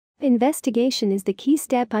Investigation is the key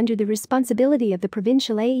step under the responsibility of the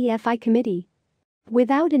Provincial AEFI Committee.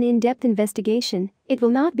 Without an in-depth investigation, it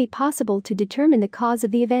will not be possible to determine the cause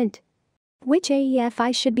of the event. Which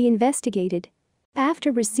AEFI should be investigated?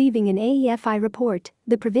 After receiving an AEFI report,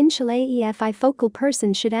 the Provincial AEFI focal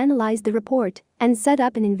person should analyze the report and set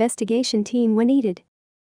up an investigation team when needed.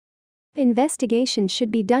 Investigation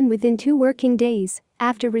should be done within 2 working days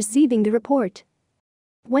after receiving the report.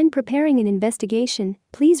 When preparing an investigation,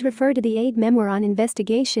 please refer to the aid memoir on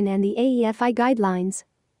investigation and the AEFI guidelines.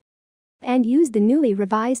 And use the newly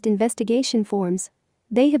revised investigation forms.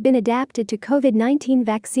 They have been adapted to COVID-19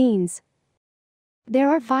 vaccines.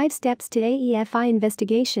 There are 5 steps to AEFI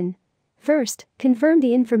investigation. First, confirm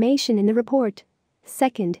the information in the report.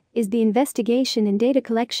 Second, is the investigation and data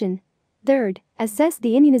collection. Third, assess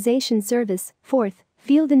the immunization service. Fourth,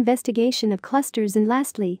 field investigation of clusters, and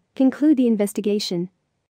lastly, conclude the investigation.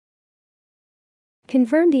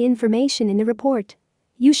 Confirm the information in the report.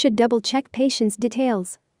 You should double-check patients'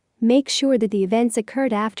 details. Make sure that the events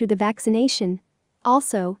occurred after the vaccination.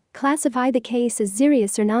 Also, classify the case as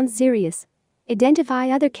serious or non-serious. Identify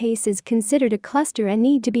other cases considered a cluster and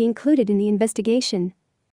need to be included in the investigation.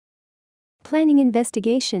 Planning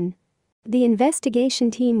investigation. The investigation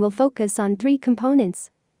team will focus on 3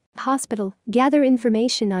 components. Hospital, gather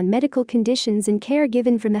information on medical conditions and care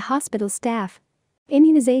given from the hospital staff.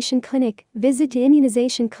 Immunization clinic, visit to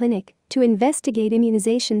immunization clinic to investigate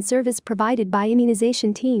immunization service provided by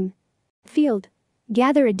immunization team. Field,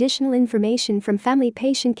 gather additional information from family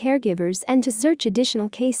patient caregivers and to search additional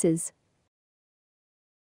cases.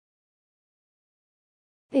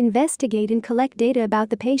 Investigate and collect data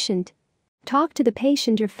about the patient. Talk to the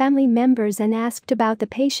patient or family members and ask about the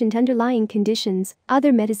patient underlying conditions,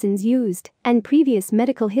 other medicines used, and previous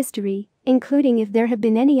medical history, including if there have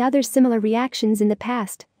been any other similar reactions in the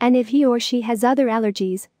past, and if he or she has other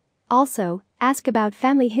allergies. Also, ask about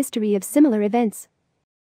family history of similar events.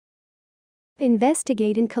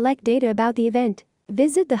 Investigate and collect data about the event.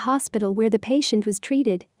 Visit the hospital where the patient was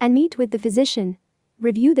treated and meet with the physician.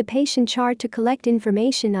 Review the patient chart to collect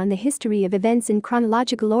information on the history of events in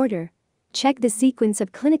chronological order. Check the sequence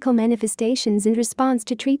of clinical manifestations in response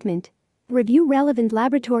to treatment. Review relevant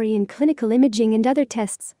laboratory and clinical imaging and other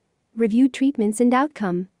tests. Review treatments and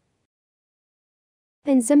outcome.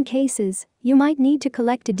 In some cases, you might need to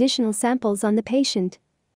collect additional samples on the patient.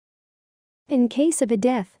 In case of a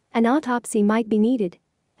death, an autopsy might be needed.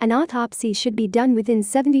 An autopsy should be done within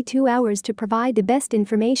 72 hours to provide the best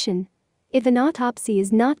information. If an autopsy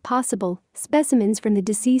is not possible, specimens from the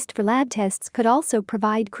deceased for lab tests could also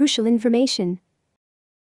provide crucial information.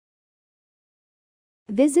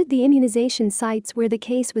 Visit the immunization sites where the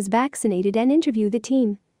case was vaccinated and interview the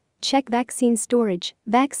team. Check vaccine storage,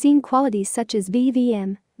 vaccine quality such as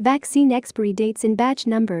VVM, vaccine expiry dates and batch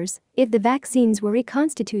numbers. If the vaccines were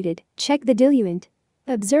reconstituted, check the diluent.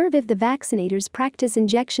 Observe if the vaccinators practice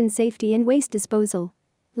injection safety and waste disposal.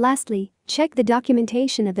 Lastly, check the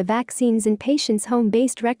documentation of the vaccines in patient's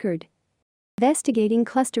home-based record. Investigating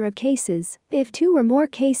cluster of cases. If 2 or more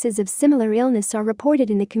cases of similar illness are reported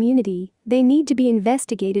in the community, they need to be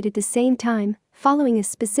investigated at the same time, following a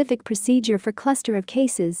specific procedure for cluster of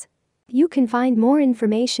cases. You can find more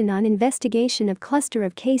information on investigation of cluster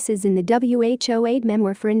of cases in the WHO aid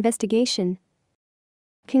memoir for investigation.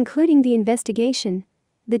 Concluding the investigation.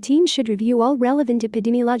 The team should review all relevant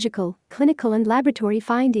epidemiological, clinical and laboratory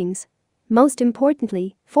findings. Most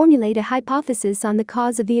importantly, formulate a hypothesis on the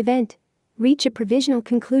cause of the event. Reach a provisional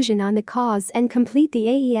conclusion on the cause and complete the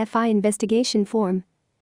AEFI investigation form.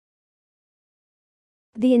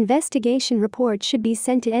 The investigation report should be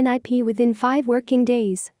sent to NIP within 5 working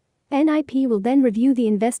days. NIP will then review the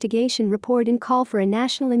investigation report and call for a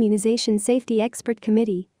National Immunization Safety Expert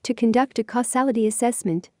Committee to conduct a causality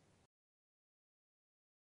assessment.